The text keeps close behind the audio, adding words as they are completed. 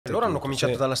loro hanno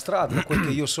cominciato dalla strada, da quel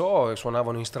che io so,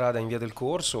 suonavano in strada in via del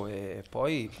Corso e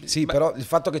poi... Sì, però il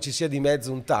fatto che ci sia di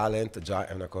mezzo un talent già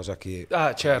è una cosa che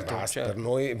certo. per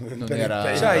noi non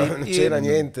c'era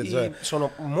niente. Cioè.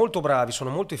 Sono molto bravi, sono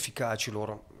molto efficaci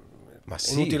loro. Ma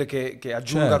è inutile che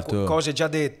aggiunga cose già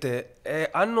dette.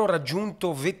 Hanno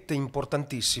raggiunto vette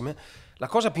importantissime. La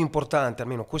cosa più importante,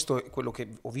 almeno questo è quello che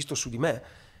ho visto su di me,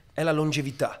 è la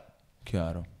longevità.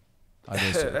 Chiaro.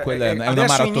 Adesso quella è una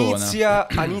adesso maratona.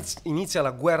 inizia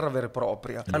la guerra vera e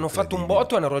propria. Hanno fatto un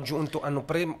botto e hanno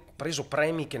preso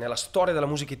premi che nella storia della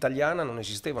musica italiana non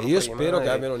esistevano. Io spero che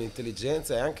abbiano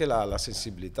l'intelligenza e anche la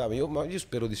sensibilità. Io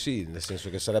spero di sì, nel senso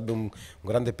che sarebbe un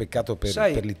grande peccato per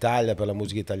l'Italia, per la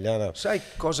musica italiana. Sai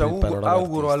cosa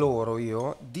auguro a loro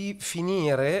io? Di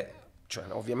finire, cioè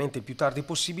ovviamente il più tardi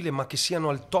possibile, ma che siano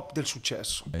al top del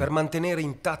successo, per mantenere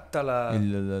intatta la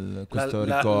questo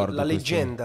ricordo, leggenda.